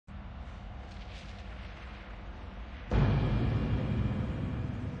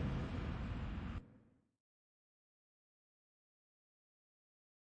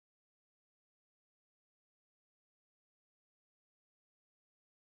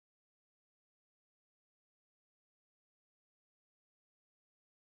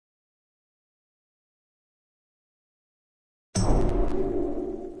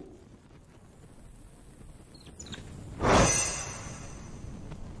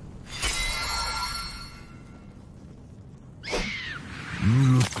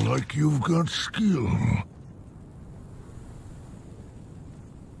like you've got skill.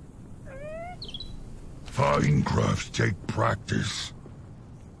 Fine crafts take practice.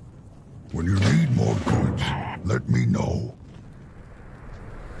 When you need more goods, let me know.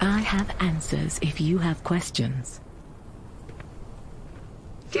 I have answers if you have questions.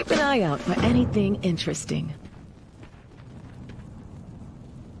 Keep an eye out for anything interesting.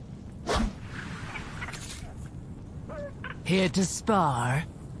 Here to spar?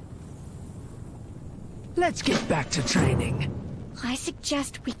 Let's get back to training. I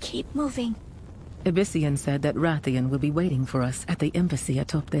suggest we keep moving. Abyssian said that Wrathion will be waiting for us at the embassy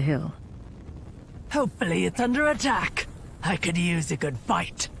atop the hill. Hopefully it's under attack. I could use a good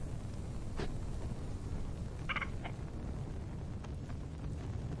fight.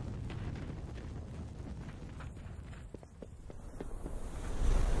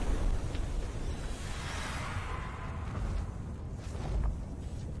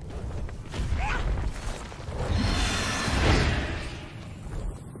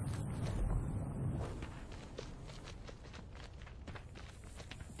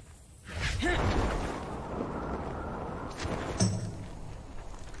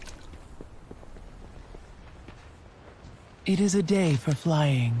 It is a day for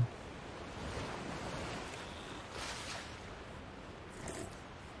flying.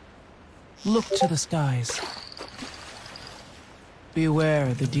 Look to the skies.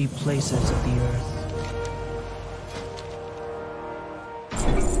 Beware the deep places of the earth.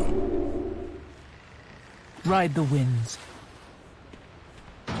 Ride the winds.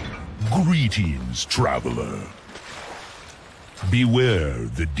 Greetings, traveler. Beware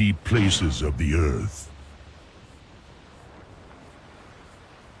the deep places of the earth.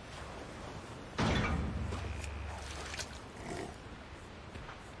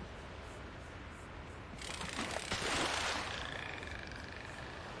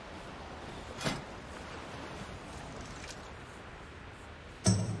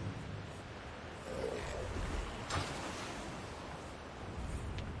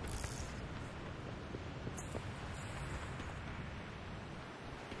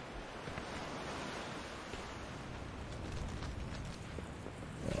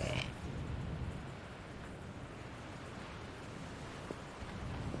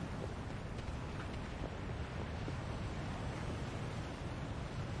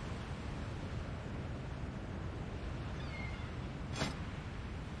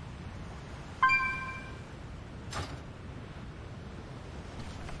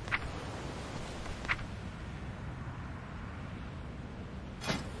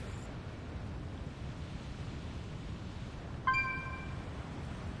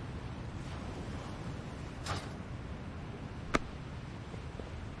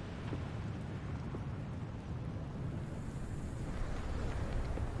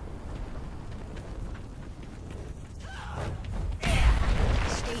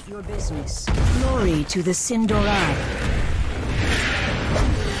 Your business. Glory to the Sindorai.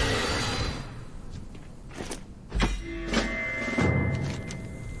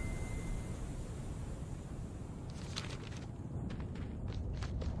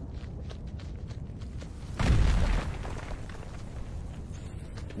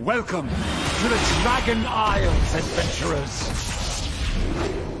 Welcome to the Dragon Isles, adventurers.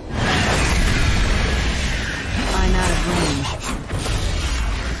 I'm out of range.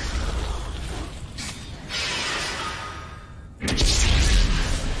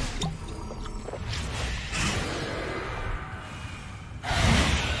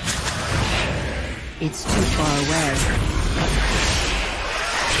 It's too far away.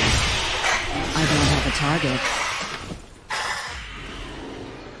 I don't have a target.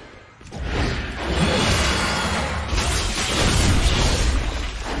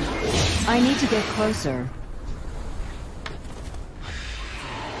 I need to get closer.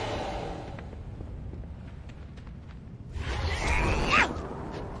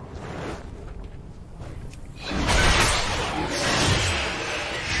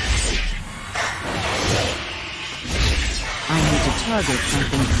 Target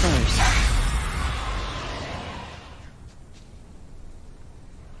something first.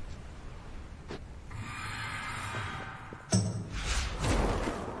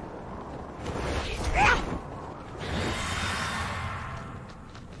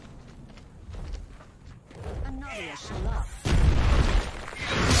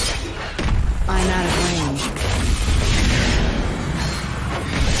 I'm out of range.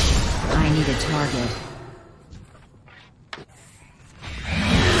 I need a target.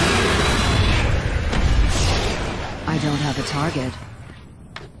 I don't have a target.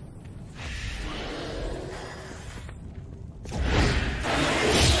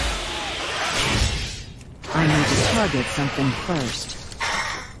 target something first.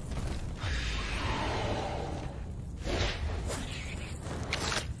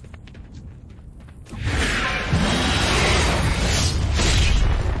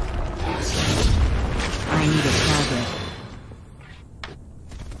 I need a target.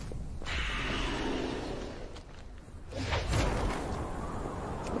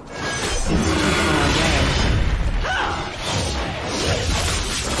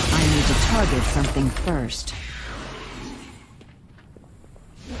 Target something first.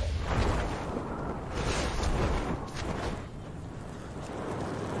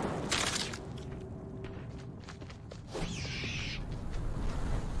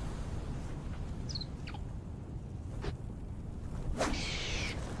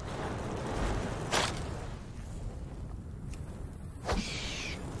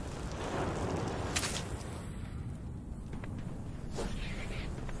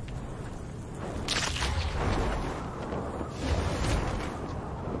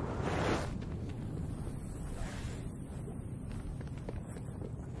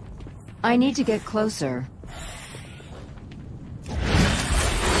 I need to get closer.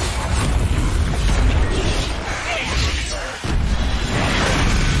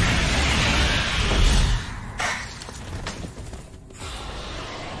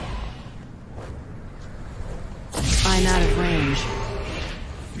 I'm out of range.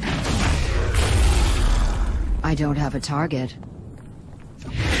 I don't have a target.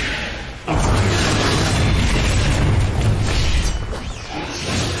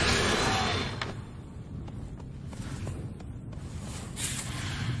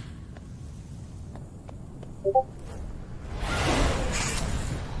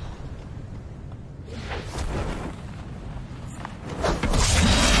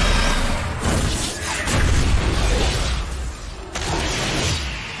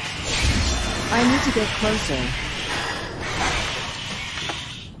 I need to get closer.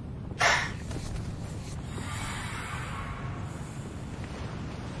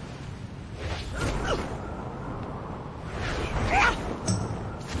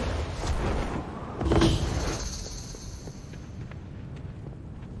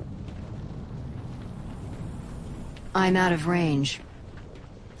 I'm out of range.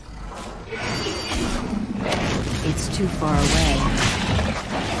 It's too far away.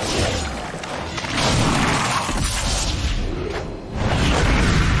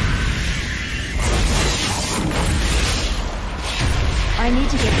 I need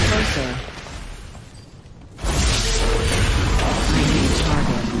to get closer. I need a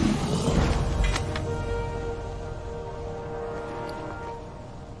target.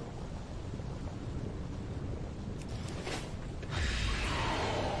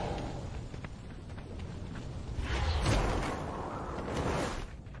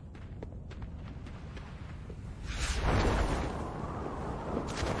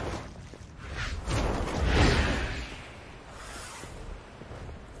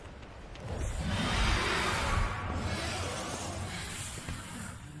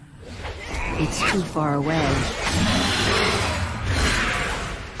 It's too far away.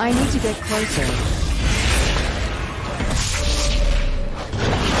 I need to get closer.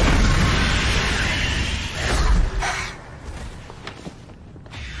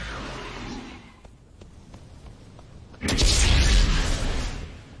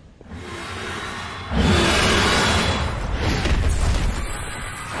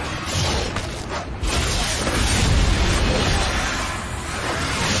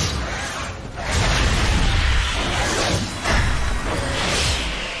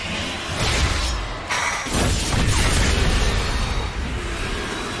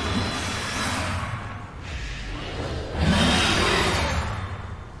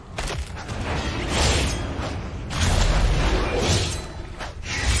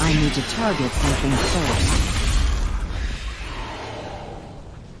 I need to target something first.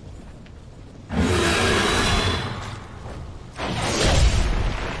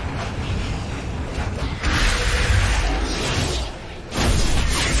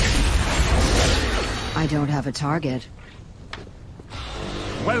 I don't have a target.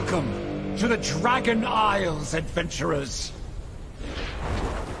 Welcome to the Dragon Isles, adventurers.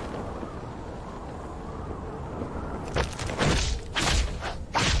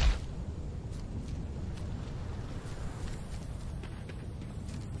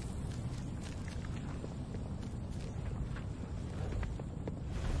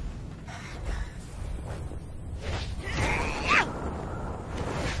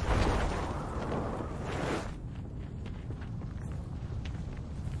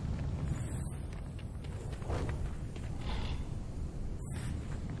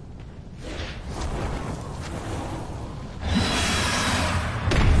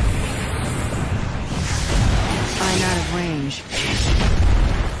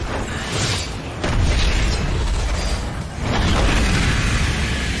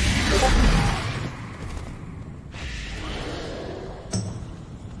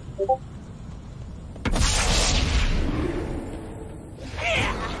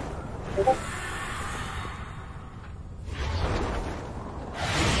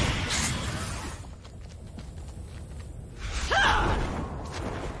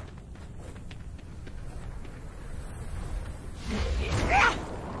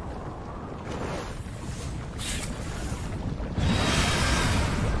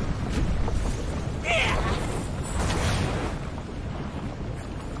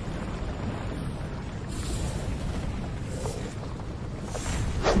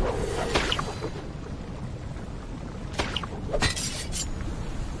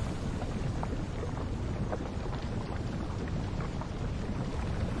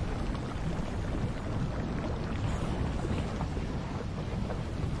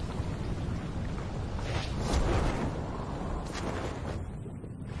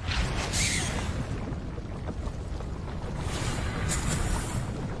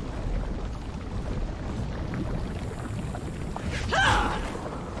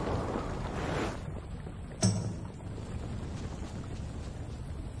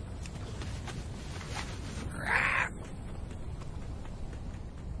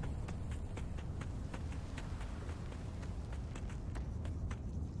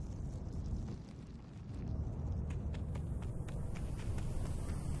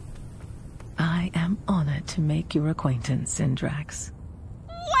 I am honored to make your acquaintance, Syndrax.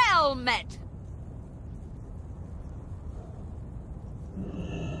 Well met!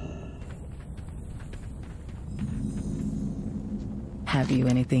 Have you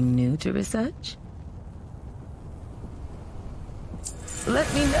anything new to research?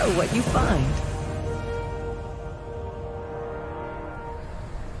 Let me know what you find.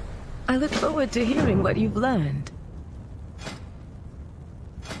 I look forward to hearing what you've learned.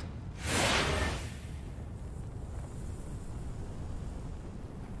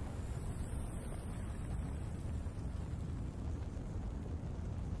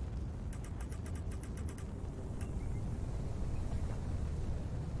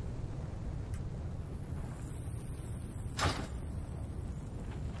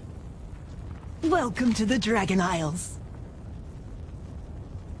 Welcome to the Dragon Isles.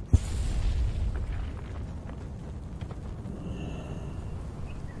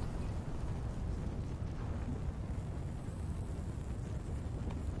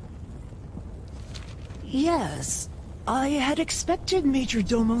 Yes, I had expected Major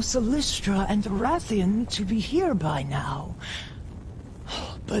Domo Solistra and Wrathion to be here by now.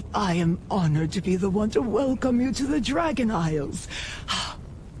 But I am honored to be the one to welcome you to the Dragon Isles.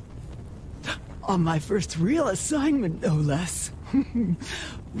 On my first real assignment, no less.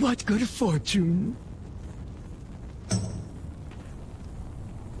 What good fortune.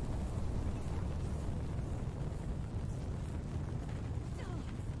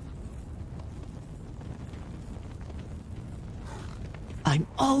 I'm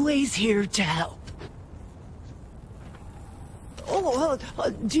always here to help. Oh,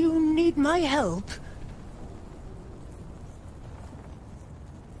 do you need my help?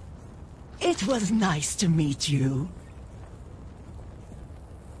 It was nice to meet you.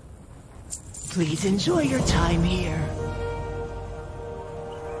 Please enjoy your time here.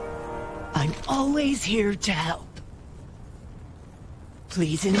 I'm always here to help.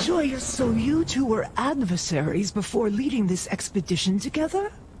 Please enjoy your... So you two were adversaries before leading this expedition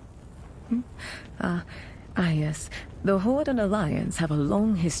together? Yes. The Horde and Alliance have a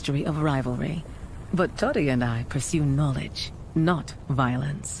long history of rivalry. But Tori and I pursue knowledge, not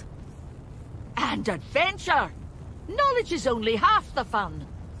violence. And adventure! Knowledge is only half the fun.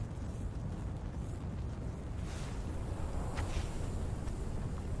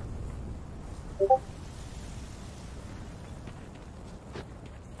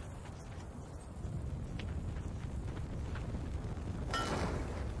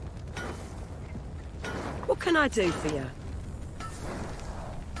 What can I do for you?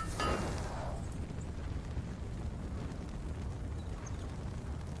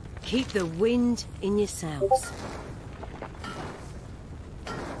 Keep the wind in your sails.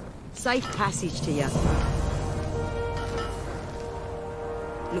 Safe passage to you.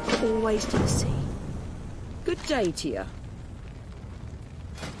 Look always to the sea. Good day to you.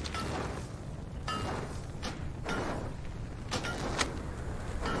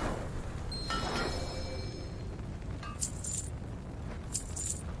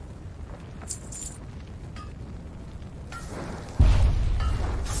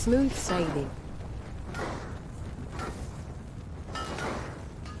 Smooth sailing.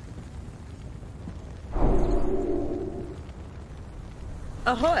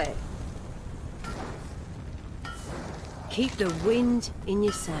 Ahoy! Keep the wind in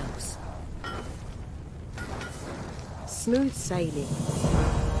your sails. Smooth sailing.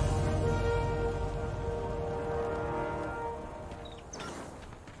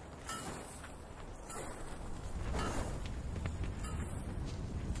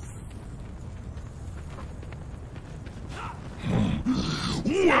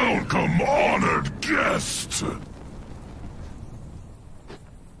 Welcome, honored guest!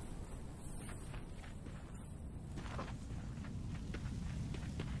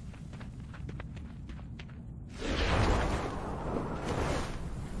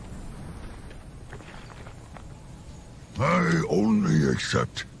 I only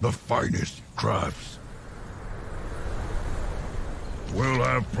accept the finest crafts. We'll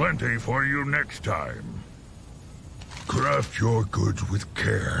have plenty for you next time. Craft your goods with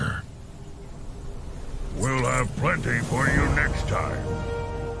care. We'll have plenty for you next time.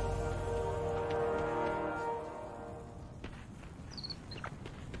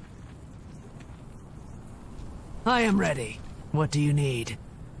 I am ready. What do you need?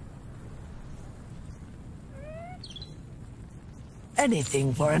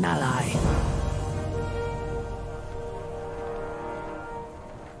 Anything for an ally.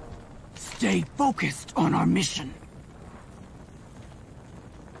 Stay focused on our mission.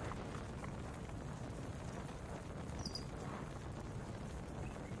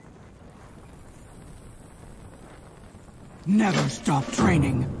 Never stop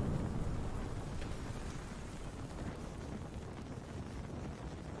training.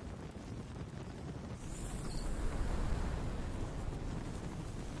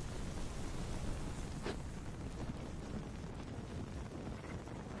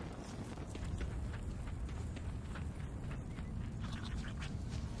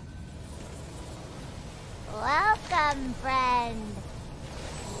 Welcome, friend.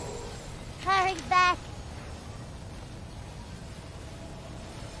 Hurry back.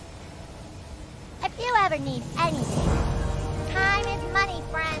 If you ever need anything, time is money,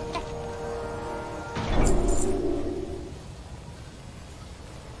 friend.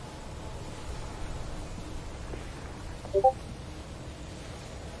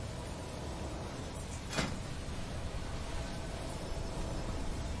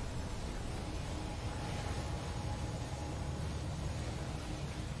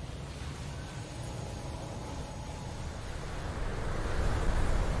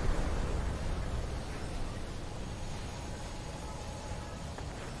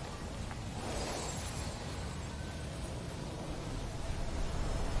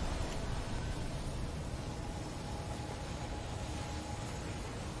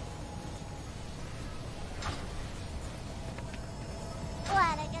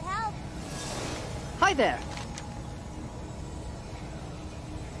 Glad I could help. Hi there.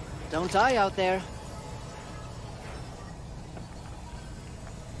 Don't die out there.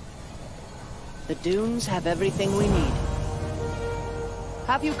 The dunes have everything we need.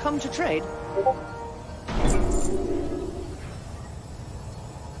 Have you come to trade?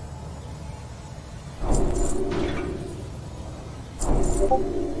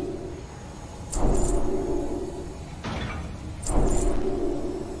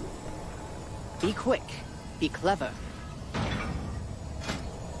 Be quick. Be clever.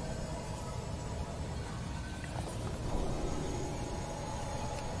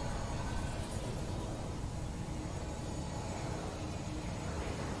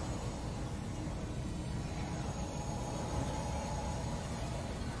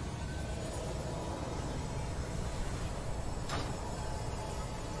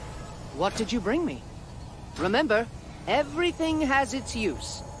 What did you bring me? Remember, everything has its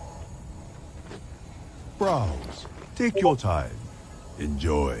use. Browse. Take your time.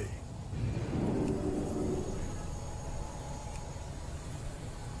 Enjoy.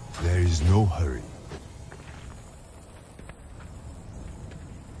 There is no hurry.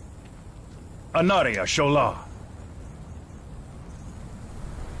 Anaria Shola.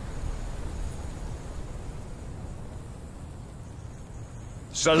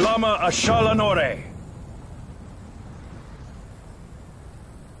 Salama Ashalanore.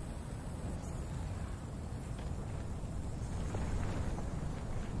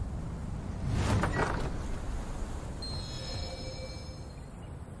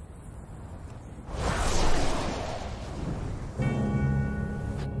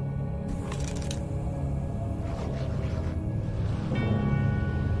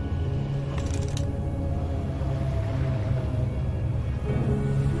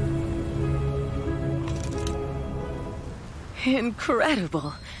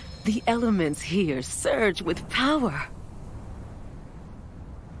 Incredible! The elements here surge with power.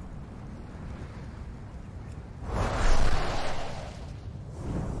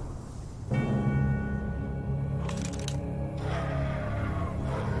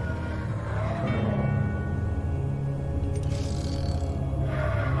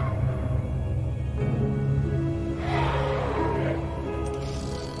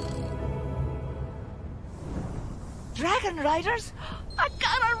 Dragon riders? I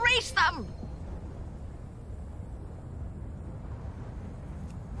gotta race them!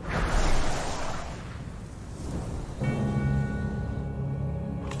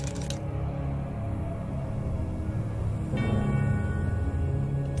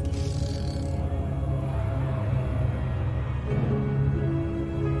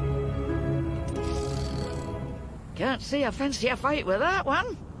 Can't see I fancy a fight with that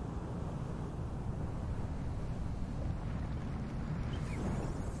one.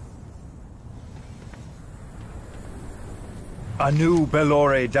 Anu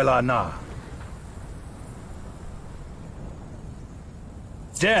Belore de la Na.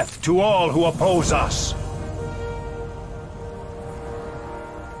 Death to all who oppose us!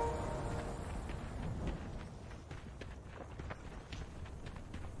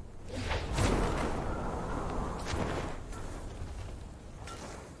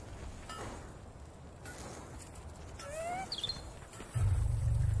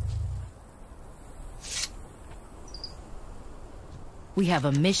 We have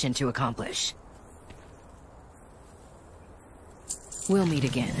a mission to accomplish. We'll meet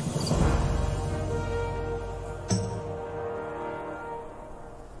again.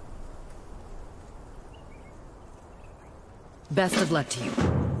 Best of luck to you.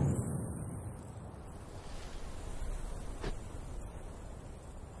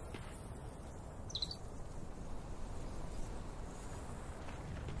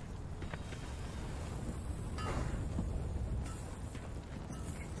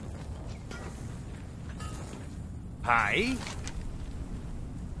 Hi.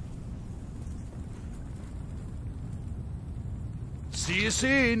 See you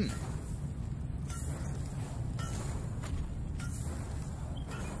soon.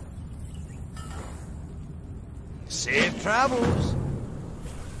 Safe travels.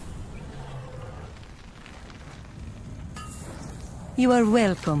 You are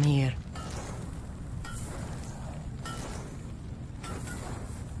welcome here.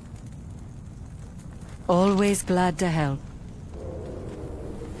 Always glad to help.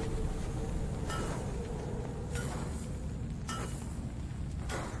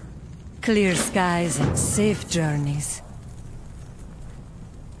 Clear skies and safe journeys.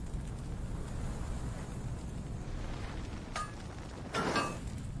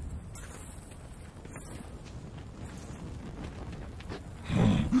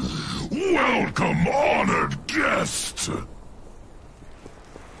 Welcome, honored guest!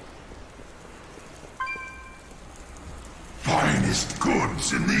 Finest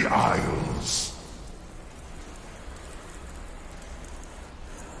goods in the Isles.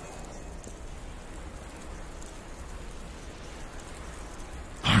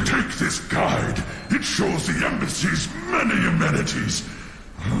 Take this guide. It shows the embassy's many amenities.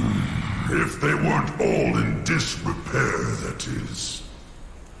 If they weren't all in disrepair, that is.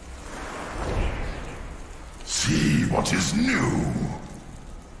 See what is new.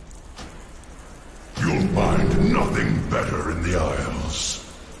 You'll find nothing better in the Isles.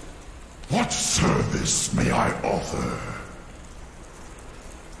 What service may I offer?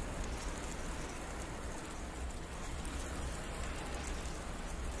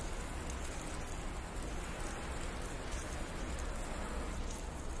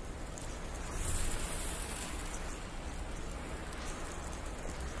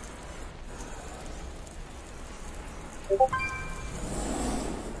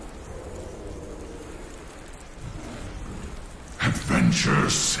 Adventure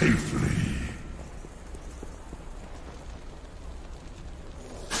safely.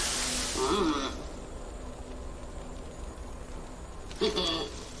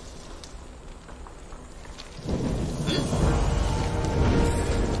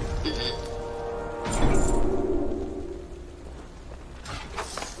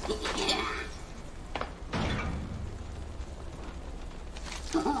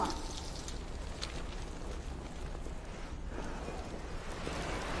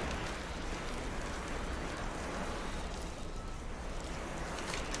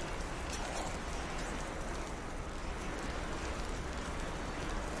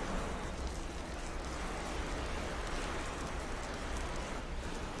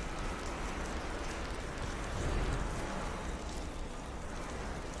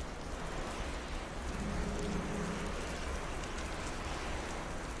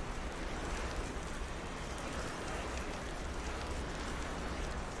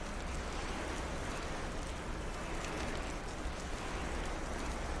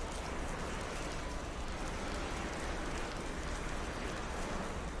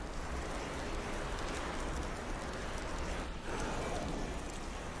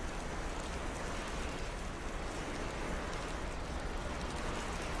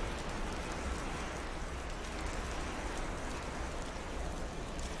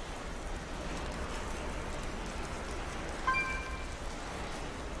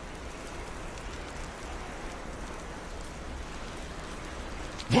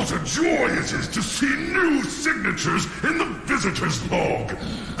 What a joy it is to see new signatures in the visitor's log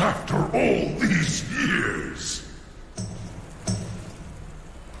after all these years.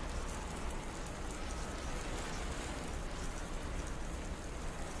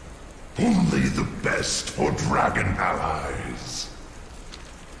 Only the best for dragon allies.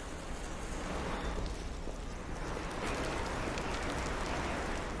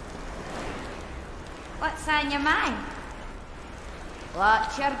 What's on your mind?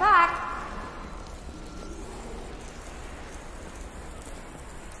 Watch your back.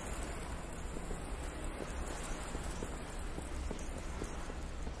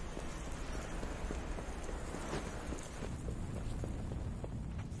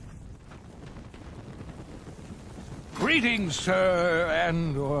 Greetings, sir,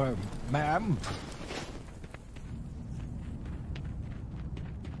 or ma'am.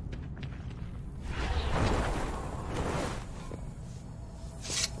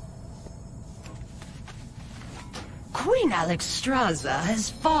 Queen Alexstrasza is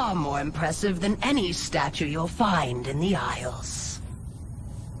far more impressive than any statue you'll find in the Isles.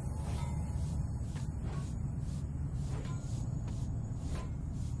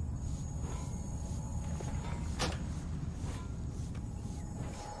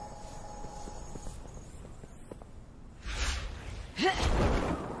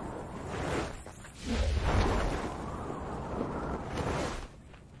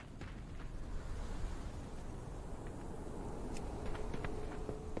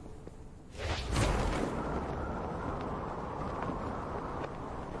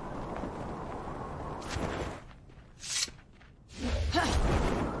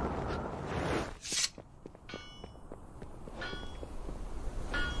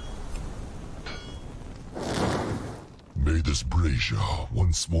 May this brazier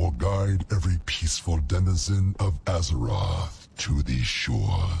once more guide every peaceful denizen of Azeroth to these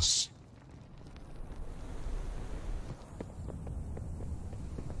shores.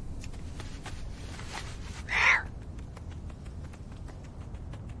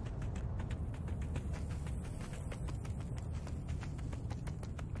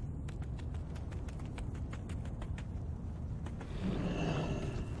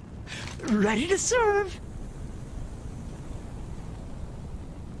 Ready to serve.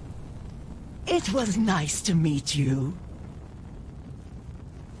 It was nice to meet you.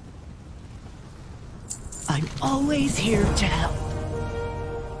 I'm always here to help.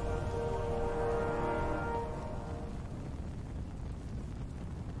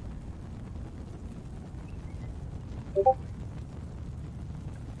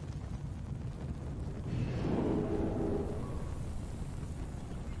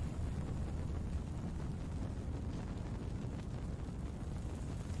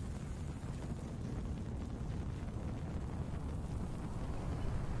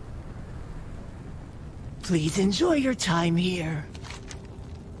 Please enjoy your time here.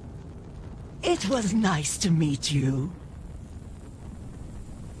 It was nice to meet you.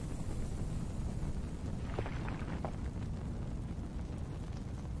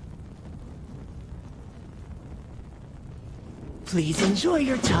 Please enjoy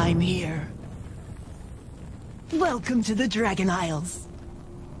your time here. Welcome to the Dragon Isles.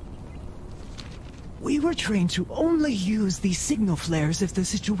 We were trained to only use these signal flares if the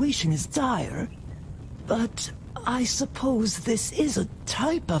situation is dire. But I suppose this is a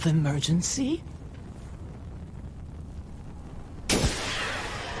type of emergency.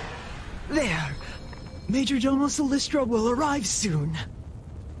 There! Majordomo Solistra will arrive soon.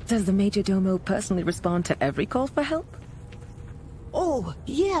 Does the Majordomo personally respond to every call for help? Oh,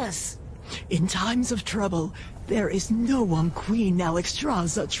 yes! In times of trouble, there is no one Queen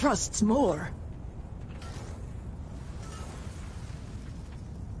Alexstrasza trusts more.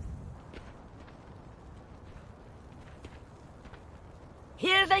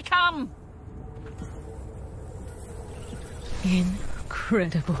 Here they come!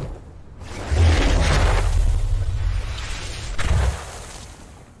 Incredible.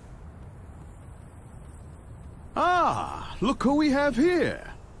 Ah, look who we have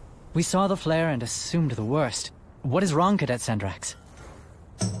here. We saw the flare and assumed the worst. What is wrong, Cadet Sendrax?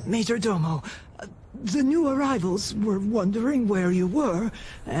 Majordomo, the new arrivals were wondering where you were,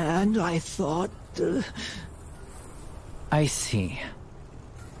 and I thought... I see.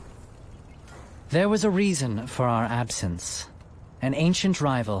 There was a reason for our absence. An ancient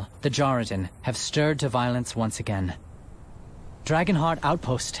rival, the Djaradin, have stirred to violence once again. Dragonheart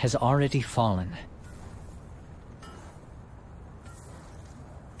Outpost has already fallen.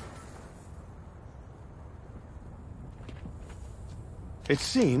 It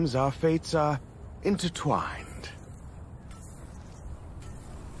seems our fates are intertwined.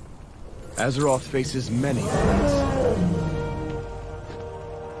 Azeroth faces many threats.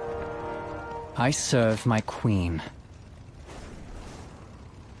 I serve my queen.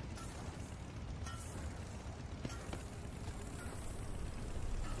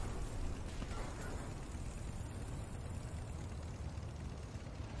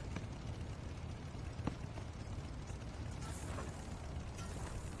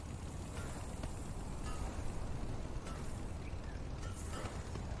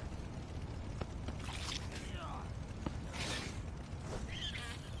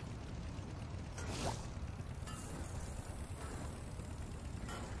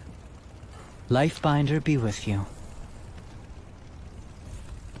 Lifebinder be with you.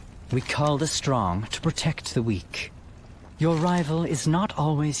 We call the strong to protect the weak. Your rival is not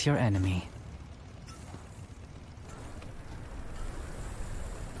always your enemy.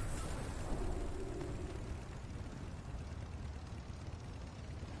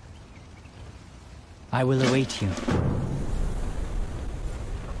 I will await you.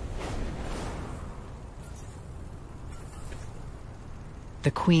 The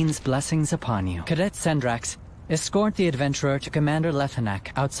Queen's blessings upon you. Cadet Sendrax, escort the adventurer to Commander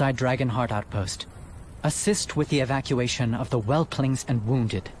Lethanak outside Dragonheart Outpost. Assist with the evacuation of the whelplings and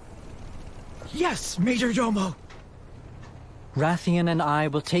wounded. Yes, Major Domo! Wrathion and I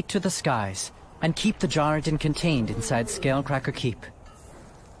will take to the skies and keep the Djaradin contained inside Scalecracker Keep.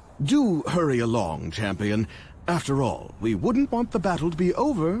 Do hurry along, champion. After all, we wouldn't want the battle to be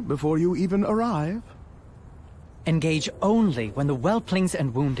over before you even arrive. Engage only when the whelplings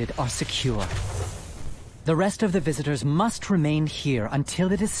and wounded are secure. The rest of the visitors must remain here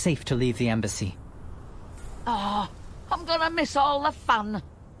until it is safe to leave the embassy. Oh, I'm gonna miss all the fun.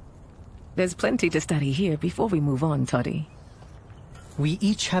 There's plenty to study here before we move on, Toddy. We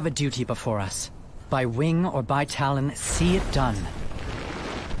each have a duty before us. By wing or by talon, see it done.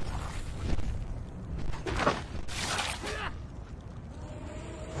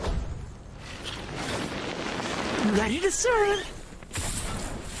 Ready to serve.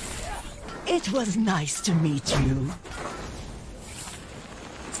 It was nice to meet you.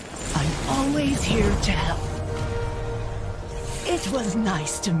 I'm always here to help. It was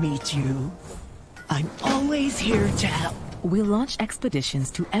nice to meet you. I'm always here to help. We'll launch expeditions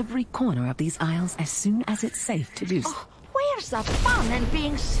to every corner of these isles as soon as it's safe to do so. Oh, where's the fun in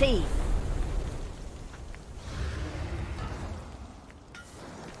being safe?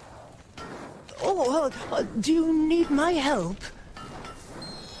 Do you need my help?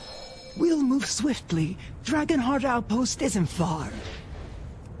 We'll move swiftly. Dragonheart Outpost isn't far.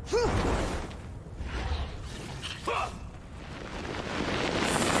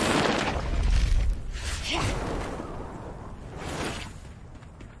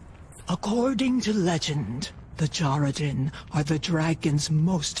 According to legend, the Djaradin are the dragon's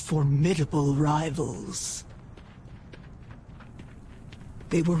most formidable rivals.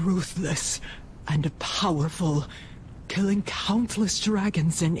 They were ruthless and powerful, killing countless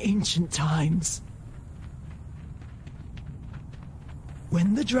dragons in ancient times.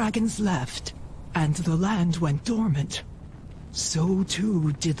 When the dragons left, and the land went dormant, so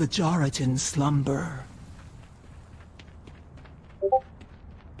too did the Djaradin slumber.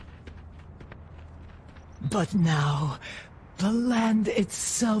 But now, the land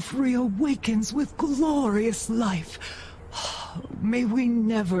itself reawakens with glorious life. May we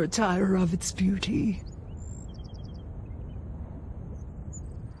never tire of its beauty.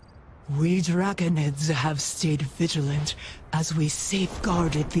 We Dragonids have stayed vigilant as we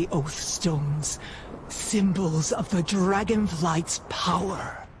safeguarded the Oath Stones, symbols of the Dragonflight's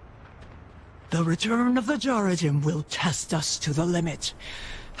power. The return of the Djaradin will test us to the limit.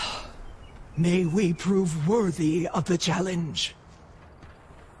 May we prove worthy of the challenge.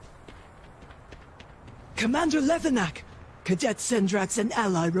 Commander Lethanak, Cadet Sendrax and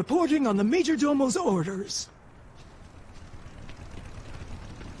ally reporting on the Major Domo's orders.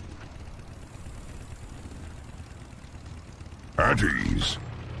 At ease.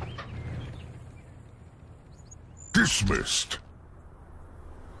 Dismissed.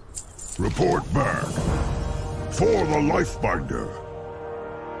 Report back. For the Lifebinder.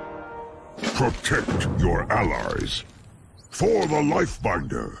 Protect your allies. For the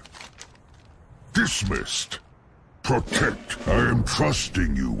Lifebinder. Dismissed. Protect. I am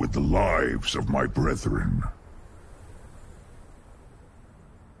trusting you with the lives of my brethren.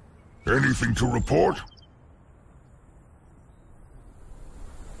 Anything to report?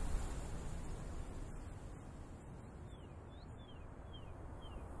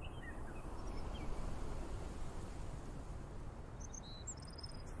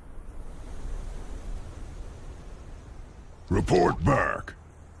 Report back.